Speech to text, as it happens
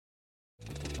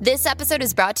This episode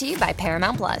is brought to you by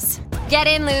Paramount Plus. Get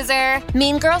in, loser!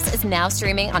 Mean Girls is now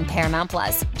streaming on Paramount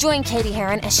Plus. Join Katie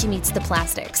Heron as she meets the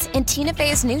plastics in Tina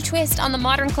Fey's new twist on the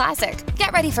modern classic.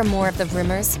 Get ready for more of the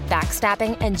rumors,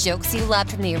 backstabbing, and jokes you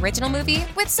loved from the original movie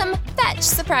with some fetch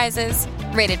surprises.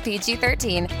 Rated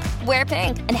PG-13. Wear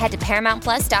pink and head to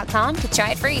ParamountPlus.com to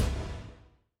try it free.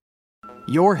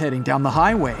 You're heading down the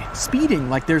highway, speeding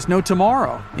like there's no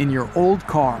tomorrow in your old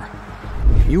car.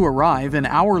 You arrive an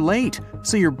hour late,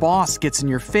 so your boss gets in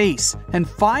your face and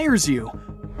fires you.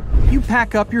 You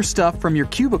pack up your stuff from your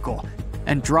cubicle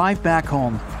and drive back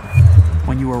home.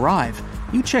 When you arrive,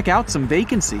 you check out some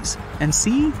vacancies and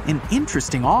see an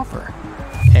interesting offer.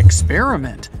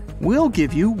 Experiment. We'll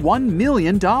give you $1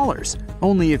 million,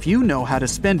 only if you know how to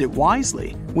spend it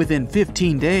wisely within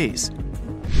 15 days.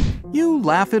 You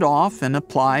laugh it off and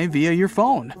apply via your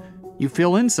phone. You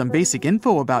fill in some basic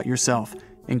info about yourself,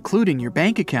 including your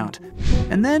bank account,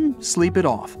 and then sleep it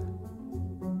off.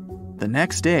 The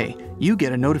next day, you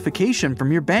get a notification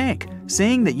from your bank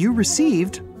saying that you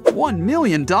received $1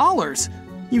 million.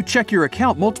 You check your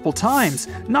account multiple times,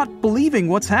 not believing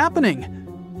what's happening.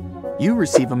 You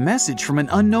receive a message from an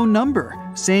unknown number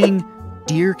saying,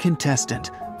 "Dear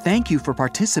contestant, thank you for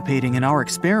participating in our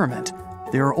experiment.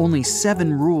 There are only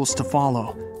 7 rules to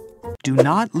follow. Do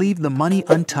not leave the money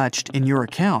untouched in your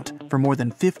account for more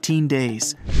than 15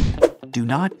 days. Do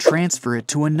not transfer it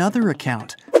to another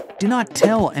account. Do not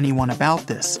tell anyone about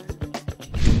this.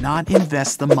 Do not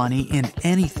invest the money in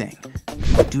anything.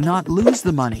 Do not lose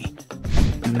the money.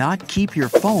 Do not keep your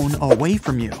phone away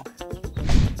from you.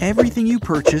 Everything you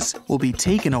purchase will be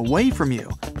taken away from you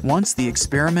once the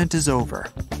experiment is over."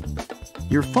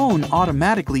 Your phone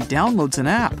automatically downloads an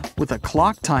app with a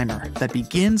clock timer that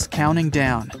begins counting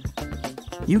down.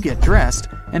 You get dressed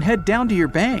and head down to your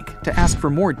bank to ask for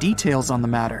more details on the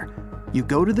matter. You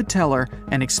go to the teller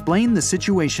and explain the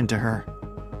situation to her.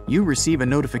 You receive a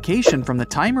notification from the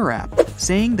timer app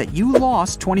saying that you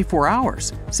lost 24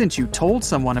 hours since you told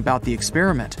someone about the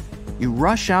experiment. You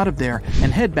rush out of there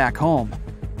and head back home.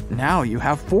 Now you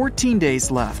have 14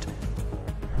 days left.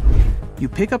 You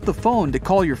pick up the phone to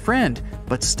call your friend,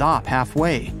 but stop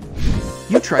halfway.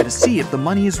 You try to see if the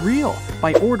money is real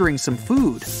by ordering some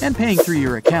food and paying through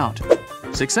your account.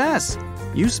 Success!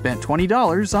 You spent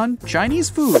 $20 on Chinese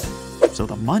food, so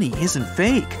the money isn't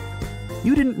fake.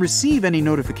 You didn't receive any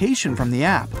notification from the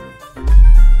app.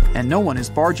 And no one is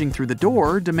barging through the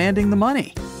door demanding the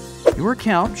money. Your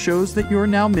account shows that you're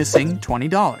now missing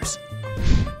 $20.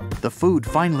 The food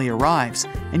finally arrives,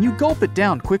 and you gulp it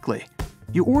down quickly.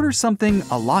 You order something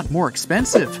a lot more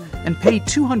expensive and pay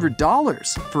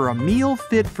 $200 for a meal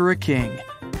fit for a king.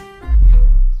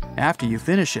 After you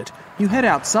finish it, you head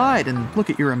outside and look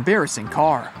at your embarrassing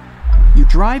car. You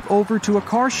drive over to a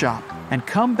car shop and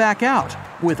come back out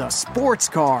with a sports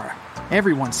car.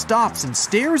 Everyone stops and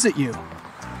stares at you.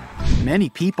 Many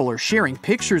people are sharing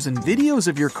pictures and videos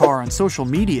of your car on social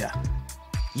media.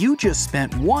 You just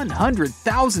spent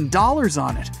 $100,000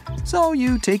 on it, so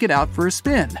you take it out for a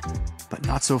spin. But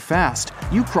not so fast.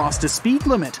 You crossed a speed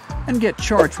limit and get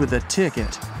charged with a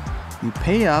ticket. You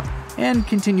pay up and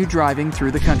continue driving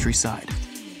through the countryside.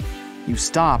 You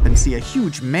stop and see a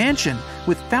huge mansion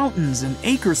with fountains and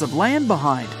acres of land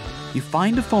behind. You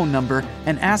find a phone number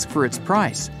and ask for its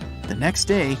price. The next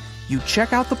day, you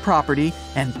check out the property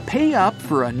and pay up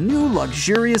for a new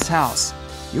luxurious house.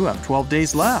 You have 12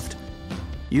 days left.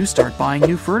 You start buying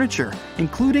new furniture,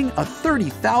 including a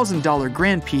 $30,000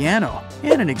 grand piano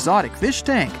and an exotic fish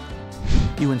tank.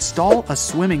 You install a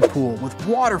swimming pool with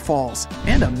waterfalls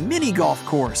and a mini golf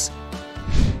course.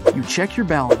 You check your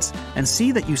balance and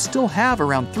see that you still have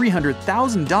around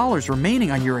 $300,000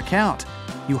 remaining on your account.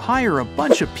 You hire a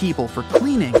bunch of people for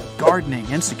cleaning, gardening,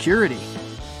 and security.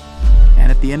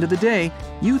 And at the end of the day,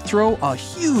 you throw a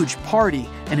huge party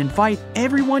and invite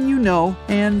everyone you know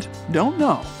and don't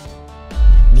know.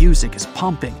 Music is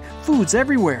pumping, food's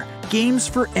everywhere, games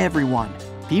for everyone.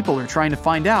 People are trying to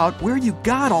find out where you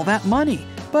got all that money,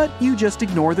 but you just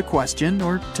ignore the question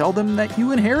or tell them that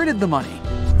you inherited the money.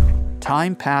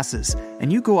 Time passes,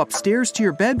 and you go upstairs to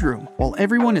your bedroom while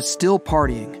everyone is still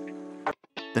partying.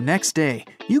 The next day,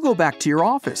 you go back to your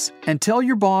office and tell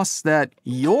your boss that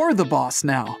you're the boss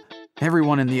now.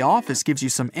 Everyone in the office gives you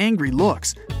some angry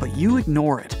looks, but you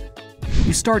ignore it.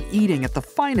 You start eating at the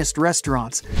finest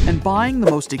restaurants and buying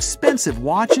the most expensive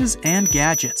watches and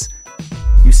gadgets.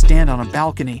 You stand on a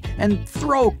balcony and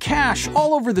throw cash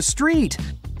all over the street.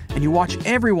 And you watch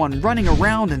everyone running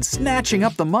around and snatching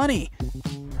up the money.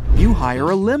 You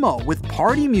hire a limo with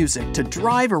party music to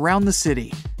drive around the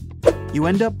city. You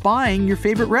end up buying your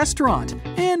favorite restaurant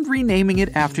and renaming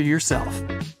it after yourself.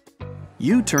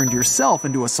 You turned yourself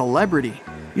into a celebrity.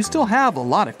 You still have a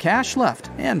lot of cash left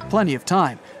and plenty of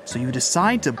time, so you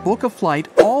decide to book a flight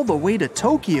all the way to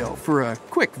Tokyo for a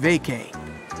quick vacay.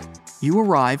 You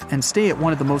arrive and stay at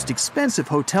one of the most expensive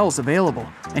hotels available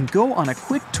and go on a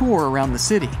quick tour around the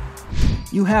city.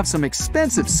 You have some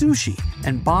expensive sushi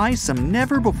and buy some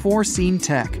never-before-seen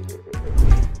tech.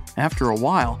 After a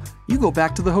while, you go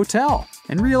back to the hotel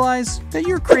and realize that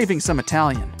you're craving some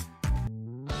Italian.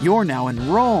 You're now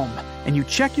in Rome, and you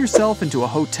check yourself into a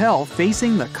hotel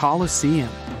facing the Colosseum.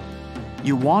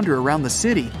 You wander around the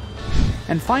city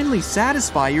and finally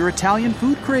satisfy your Italian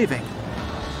food craving.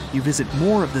 You visit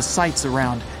more of the sights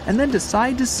around and then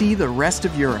decide to see the rest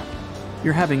of Europe.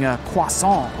 You're having a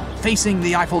croissant facing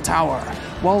the Eiffel Tower,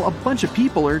 while a bunch of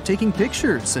people are taking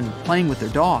pictures and playing with their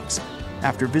dogs.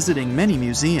 After visiting many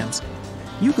museums,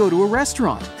 you go to a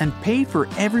restaurant and pay for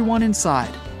everyone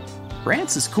inside.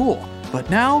 France is cool, but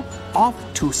now off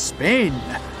to Spain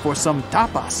for some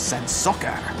tapas and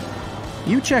soccer.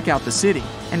 You check out the city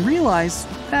and realize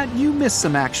that you missed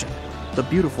some action. The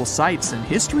beautiful sights and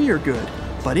history are good,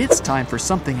 but it's time for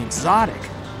something exotic.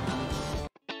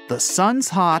 The sun's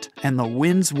hot and the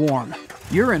wind's warm.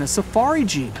 You're in a safari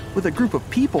jeep with a group of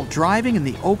people driving in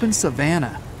the open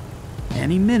savanna.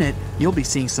 Any minute, you'll be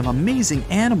seeing some amazing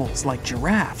animals like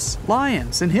giraffes,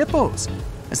 lions, and hippos.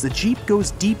 As the jeep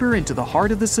goes deeper into the heart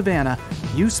of the savanna,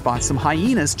 you spot some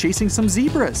hyenas chasing some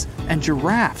zebras and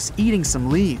giraffes eating some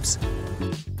leaves.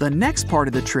 The next part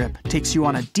of the trip takes you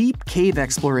on a deep cave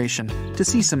exploration to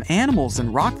see some animals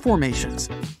and rock formations.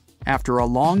 After a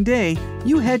long day,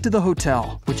 you head to the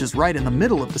hotel, which is right in the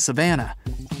middle of the savanna.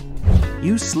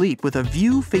 You sleep with a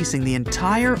view facing the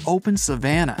entire open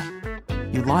savanna.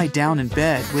 You lie down in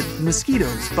bed with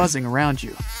mosquitoes buzzing around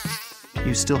you.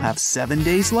 You still have 7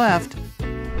 days left.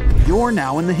 You're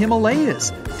now in the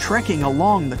Himalayas, trekking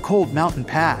along the cold mountain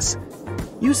pass.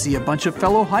 You see a bunch of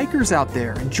fellow hikers out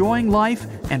there enjoying life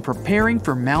and preparing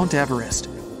for Mount Everest.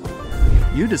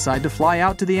 You decide to fly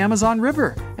out to the Amazon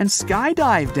River and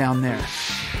skydive down there.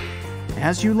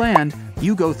 As you land,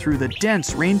 you go through the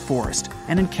dense rainforest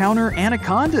and encounter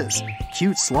anacondas,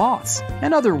 cute sloths,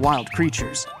 and other wild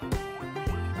creatures.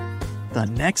 The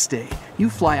next day, you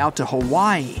fly out to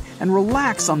Hawaii and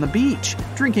relax on the beach,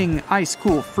 drinking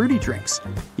ice-cool fruity drinks.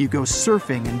 You go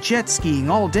surfing and jet skiing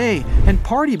all day and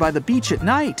party by the beach at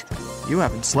night. You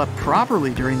haven't slept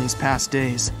properly during these past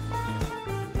days.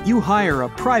 You hire a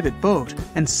private boat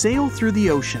and sail through the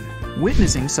ocean,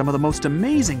 witnessing some of the most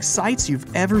amazing sights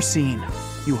you've ever seen.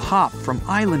 You hop from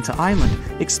island to island,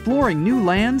 exploring new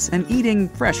lands and eating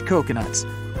fresh coconuts.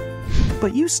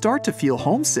 But you start to feel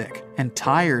homesick and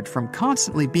tired from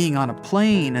constantly being on a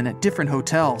plane and at different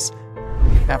hotels.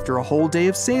 After a whole day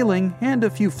of sailing and a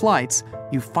few flights,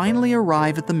 you finally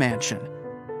arrive at the mansion.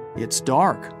 It's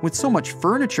dark, with so much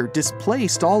furniture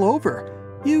displaced all over.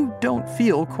 You don't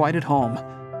feel quite at home.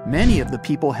 Many of the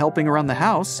people helping around the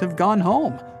house have gone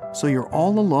home, so you're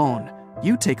all alone.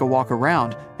 You take a walk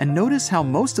around and notice how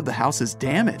most of the house is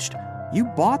damaged. You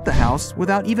bought the house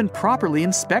without even properly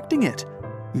inspecting it.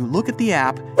 You look at the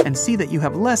app and see that you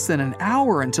have less than an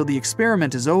hour until the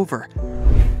experiment is over.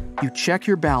 You check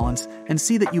your balance and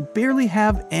see that you barely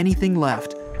have anything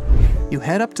left. You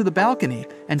head up to the balcony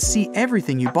and see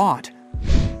everything you bought,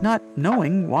 not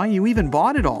knowing why you even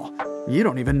bought it all. You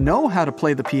don't even know how to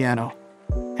play the piano.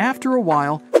 After a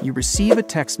while, you receive a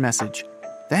text message.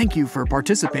 "Thank you for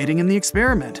participating in the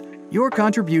experiment. Your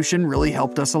contribution really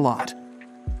helped us a lot."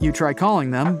 You try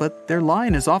calling them, but their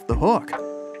line is off the hook.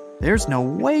 There's no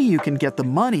way you can get the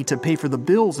money to pay for the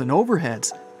bills and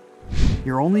overheads.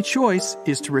 Your only choice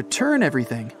is to return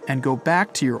everything and go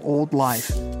back to your old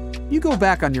life. You go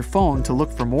back on your phone to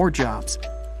look for more jobs.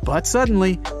 But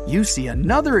suddenly, you see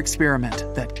another experiment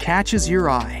that catches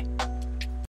your eye.